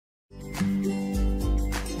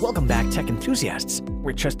Welcome back, tech enthusiasts.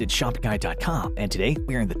 We're TrustedShopGuide.com, and today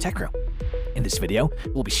we're in the tech room. In this video,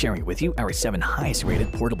 we'll be sharing with you our 7 highest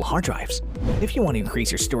rated portable hard drives. If you want to increase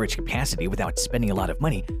your storage capacity without spending a lot of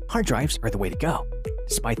money, hard drives are the way to go.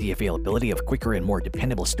 Despite the availability of quicker and more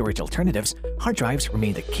dependable storage alternatives, hard drives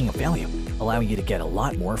remain the king of value, allowing you to get a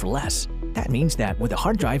lot more for less. That means that with a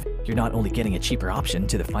hard drive, you're not only getting a cheaper option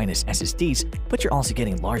to the finest SSDs, but you're also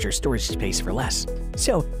getting larger storage space for less.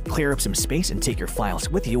 So, clear up some space and take your files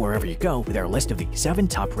with you wherever you go with our list of the 7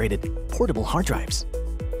 top-rated portable hard drives.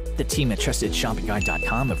 The team at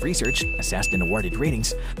TrustedShopGuide.com have researched, assessed, and awarded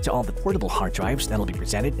ratings to all the portable hard drives that will be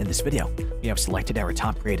presented in this video. We have selected our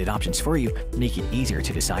top-rated options for you to make it easier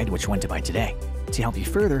to decide which one to buy today. To help you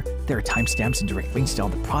further, there are timestamps and direct links to all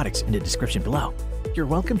the products in the description below. You're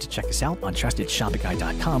welcome to check us out on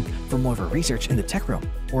TrustedShopGuide.com for more of our research in the tech room,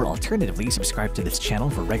 or alternatively subscribe to this channel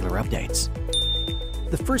for regular updates.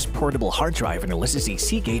 The first portable hard drive on our list is the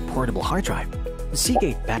Seagate portable hard drive. The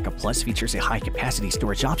Seagate Backup Plus features a high-capacity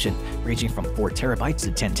storage option ranging from 4 TB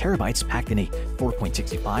to 10 TB packed in a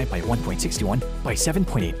 4.65 by 1.61 by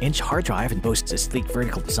 7.8-inch hard drive and boasts a sleek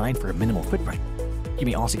vertical design for a minimal footprint. You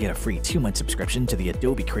may also get a free 2-month subscription to the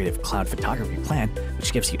Adobe Creative Cloud Photography plan,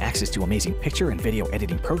 which gives you access to amazing picture and video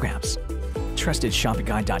editing programs.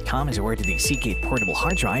 TrustedShopGuide.com has awarded the Seagate portable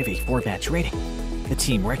hard drive a 4-batch rating. The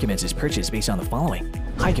team recommends its purchase based on the following: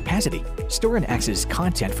 high capacity, store and access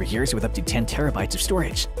content for years with up to 10 TB of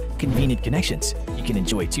storage. Convenient connections, you can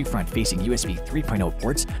enjoy 2 front-facing USB 3.0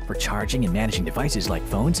 ports for charging and managing devices like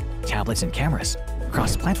phones, tablets, and cameras.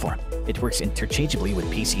 Cross-platform, it works interchangeably with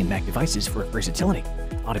PC and Mac devices for versatility.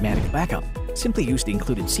 Automatic backup, simply use the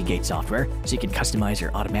included Seagate software so you can customize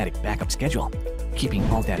your automatic backup schedule. Keeping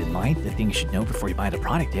all that in mind, the thing you should know before you buy the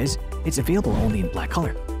product is, it's available only in black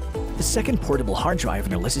color. The second portable hard drive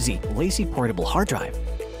on our list is the LaCie portable hard drive.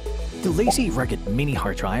 The LaCie Rugged Mini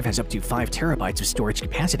Hard Drive has up to 5 TB of storage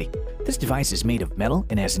capacity. This device is made of metal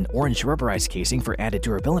and has an orange rubberized casing for added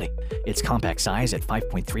durability. Its compact size at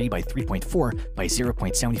 5.3 by 3.4 by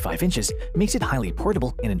 0.75 inches makes it highly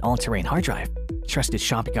portable and an all-terrain hard drive.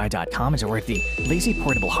 TrustedShopGuide.com has awarded the LaCie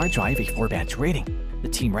portable hard drive a 4-batch rating. The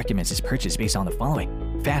team recommends its purchase based on the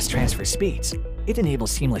following: fast transfer speeds. It enables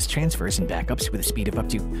seamless transfers and backups with a speed of up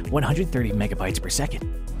to 130 megabytes per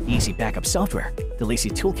second. Easy backup software. The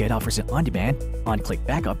LaCie Toolkit offers an on-demand, on-click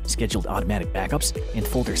backup, scheduled automatic backups, and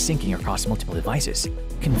folder syncing across multiple devices.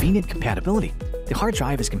 Convenient compatibility. The hard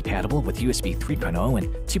drive is compatible with USB 3.0 and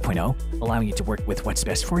 2.0, allowing you to work with what's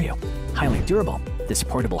best for you. Highly durable. This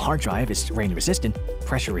portable hard drive is rain-resistant,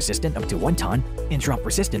 pressure-resistant up to 1 ton, and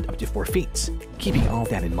drop-resistant up to 4 feet. Keeping all of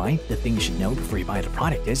that in mind, the thing you should know before you buy the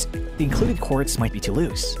product is, the included cords might be too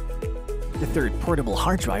loose. The third portable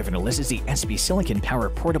hard drive on the list is the SP Silicon Power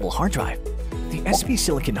Portable Hard Drive. The SP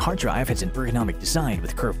Silicon hard drive has an ergonomic design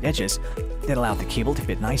with curved edges that allow the cable to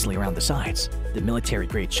fit nicely around the sides. The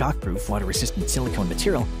military-grade shockproof, water-resistant silicone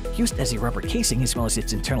material used as a rubber casing as well as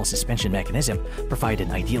its internal suspension mechanism provide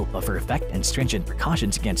an ideal buffer effect and stringent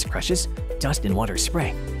precautions against crushes, dust, and water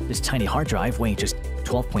spray. This tiny hard drive, weighing just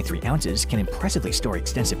 12.3 ounces, can impressively store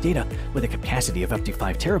extensive data with a capacity of up to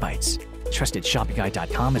 5 TB.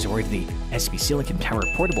 TrustedShopGuide.com has awarded the SP Silicon Power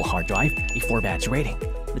Portable Hard Drive a 4-batch rating.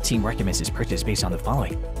 The team recommends its purchase based on the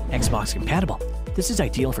following: Xbox compatible. This is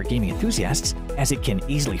ideal for gaming enthusiasts as it can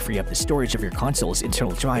easily free up the storage of your console's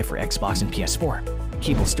internal drive for Xbox and PS4.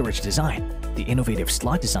 Cable storage design. The innovative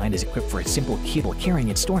slot design is equipped for simple cable carrying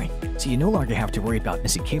and storing, so you no longer have to worry about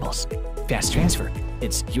missing cables. Fast transfer.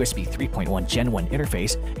 Its USB 3.1 Gen 1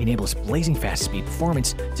 interface enables blazing fast speed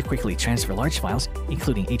performance to quickly transfer large files,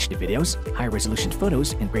 including HD videos, high-resolution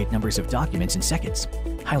photos, and great numbers of documents in seconds.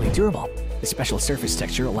 Highly durable. The special surface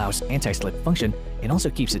texture allows anti-slip function and also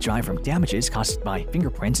keeps the drive from damages caused by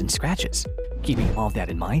fingerprints and scratches. Keeping all of that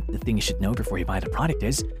in mind, the thing you should know before you buy the product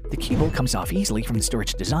is, the cable comes off easily from the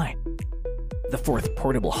storage design. The fourth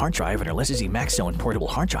portable hard drive on our list is the Maxone portable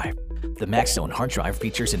hard drive. The Maxone hard drive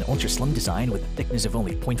features an ultra-slim design with a thickness of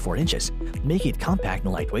only 0.4 inches, making it compact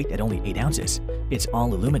and lightweight at only 8 ounces. Its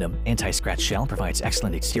all-aluminum anti-scratch shell provides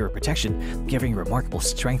excellent exterior protection, giving remarkable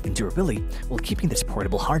strength and durability while keeping this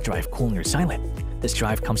portable hard drive cool and silent. This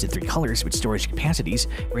drive comes in 3 colors with storage capacities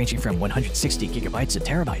ranging from 160 gigabytes to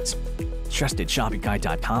terabytes.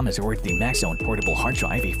 TrustedShopGuide.com has awarded the Maxone portable hard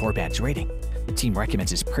drive a 4-batch rating. The team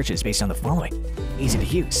recommends its purchase based on the following: easy to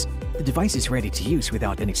use. The device is ready to use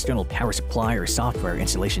without an external power supply or software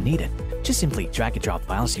installation needed. Just simply drag and drop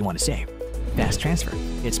files you want to save. Fast transfer.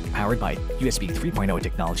 It's powered by USB 3.0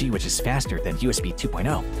 technology, which is faster than USB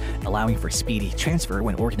 2.0, allowing for speedy transfer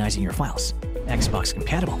when organizing your files. Xbox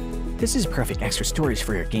compatible. This is perfect extra storage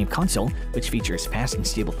for your game console, which features fast and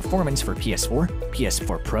stable performance for PS4,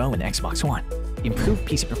 PS4 Pro, and Xbox One. Improved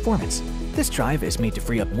PC performance. This drive is made to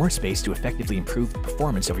free up more space to effectively improve the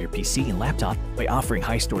performance of your PC and laptop by offering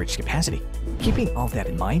high storage capacity. Keeping all of that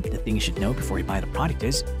in mind, the thing you should know before you buy the product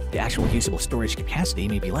is the actual usable storage capacity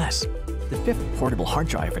may be less. The fifth portable hard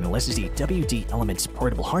drive in the list is the WD Elements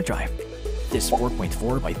portable hard drive. This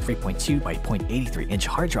 4.4 by 3.2 by 0.83-inch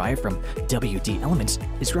hard drive from WD Elements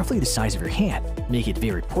is roughly the size of your hand, making it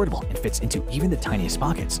very portable and fits into even the tiniest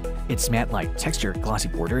pockets. Its matte-like texture, glossy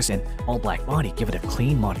borders, and all-black body give it a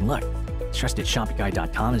clean, modern look.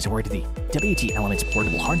 TrustedShoppingGuide.com has awarded the WD Elements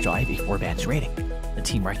portable hard drive a 4-batch rating. The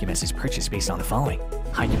team recommends this purchase based on the following: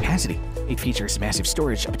 high capacity. It features massive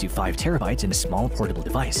storage up to 5 terabytes in a small portable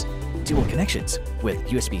device. Dual connections. With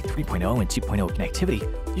USB 3.0 and 2.0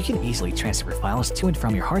 connectivity, you can easily transfer files to and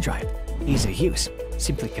from your hard drive. Easy to use.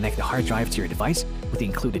 Simply connect the hard drive to your device with the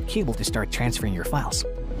included cable to start transferring your files.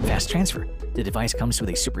 Fast transfer. The device comes with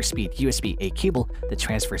a super speed USB-A cable that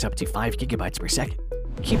transfers up to 5 gigabytes per second.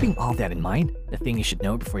 Keeping all that in mind, the thing you should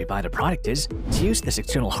know before you buy the product is, to use this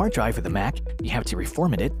external hard drive for the Mac, you have to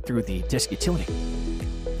reformat it through the disk utility.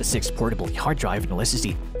 The sixth portable hard drive in the list is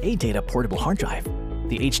the ADATA portable hard drive.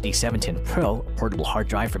 The HD710 Pro portable hard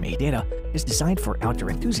drive from ADATA is designed for outdoor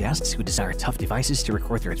enthusiasts who desire tough devices to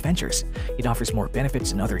record their adventures. It offers more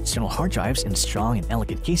benefits than other external hard drives in a strong and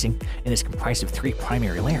elegant casing and is comprised of 3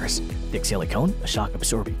 primary layers: thick silicone, a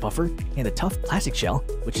shock-absorbing buffer, and a tough plastic shell,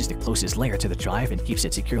 which is the closest layer to the drive and keeps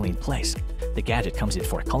it securely in place. The gadget comes in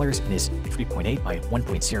 4 colors and is 3.8 by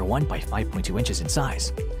 1.01 by 5.2 inches in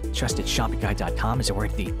size. TrustedShoppingGuide.com has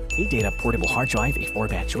awarded the ADATA portable hard drive a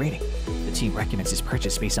 4-batch rating. The team recommends this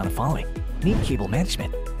purchase based on the following: neat cable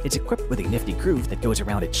management. It's equipped with a nifty groove that goes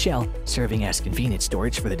around its shell, serving as convenient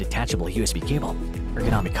storage for the detachable USB cable.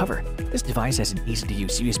 Ergonomic cover. This device has an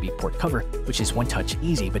easy-to-use USB port cover, which is one-touch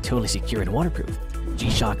easy but totally secure and waterproof.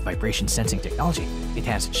 G-Shock vibration sensing technology. It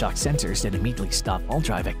has shock sensors that immediately stop all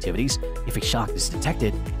drive activities if a shock is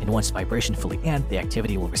detected, and once vibration fully ends, the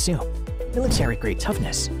activity will resume. Military-grade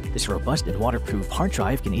toughness. This robust and waterproof hard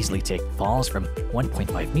drive can easily take falls from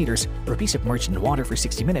 1.5 meters or be submerged in water for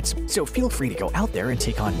 60 minutes, so feel free to go out there and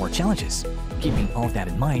take on more challenges. Keeping all of that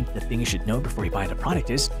in mind, the thing you should know before you buy the product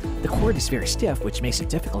is, the cord is very stiff, which makes it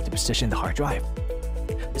difficult to position the hard drive.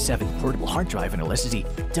 The seventh portable hard drive on our list is the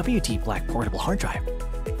WD Black portable hard drive.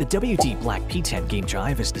 The WD Black P10 game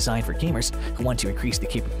drive is designed for gamers who want to increase the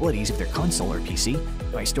capabilities of their console or PC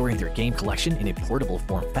by storing their game collection in a portable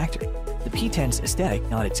form factor. The P10's aesthetic,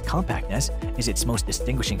 not its compactness, is its most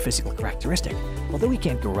distinguishing physical characteristic, although we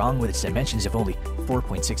can't go wrong with its dimensions of only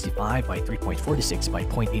 4.65 by 3.46 by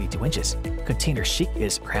 0.82 inches. Container chic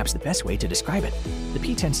is perhaps the best way to describe it. The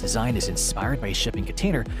P10's design is inspired by a shipping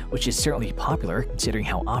container, which is certainly popular considering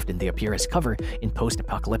how often they appear as cover in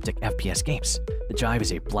post-apocalyptic FPS games. The drive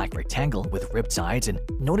is a black rectangle with ribbed sides and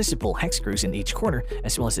noticeable hex screws in each corner,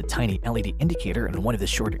 as well as a tiny LED indicator on one of the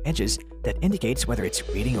shorter edges that indicates whether it's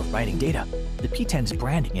reading or writing data. The P10's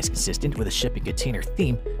branding is consistent with a shipping container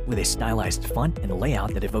theme, with a stylized font and a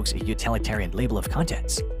layout that evokes a utilitarian label of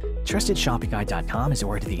contents. TrustedShoppingGuide.com has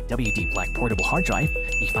awarded the WD Black portable hard drive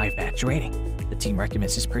a 5-batch rating. The team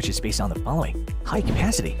recommends this purchase based on the following: high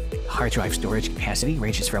capacity. Hard drive storage capacity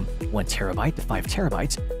ranges from 1 terabyte to 5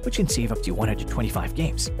 terabytes, which can save up to 125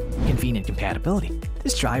 games. Convenient compatibility.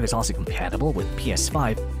 This drive is also compatible with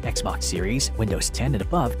PS5, Xbox Series, Windows 10 and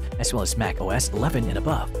above, as well as Mac OS 11 and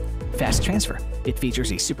above. Fast transfer. It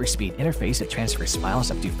features a super speed interface that transfers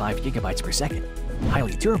files up to 5 gigabytes per second.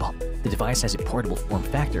 Highly durable. The device has a portable form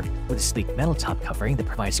factor with a sleek metal top covering that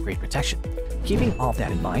provides great protection. Keeping all of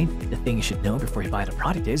that in mind, the thing you should know before you buy the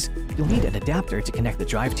product is, you'll need an adapter to connect the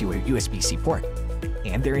drive to a USB-C port.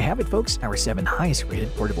 And there you have it, folks, our 7 highest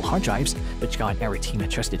rated portable hard drives, which got our team at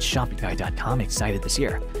TrustedShoppingGuide.com excited this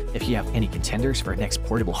year. If you have any contenders for our next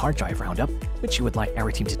portable hard drive roundup, which you would like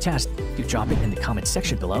our team to test, do drop it in the comments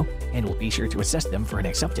section below, and we'll be sure to assess them for our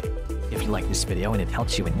next update. If you like this video and it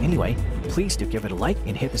helps you in any way, please do give it a like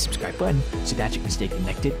and hit the subscribe button so that you can stay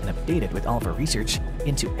connected and updated with all of our research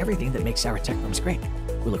into everything that makes our tech rooms great.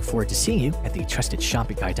 We look forward to seeing you at the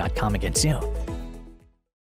TrustedShoppingGuide.com again soon.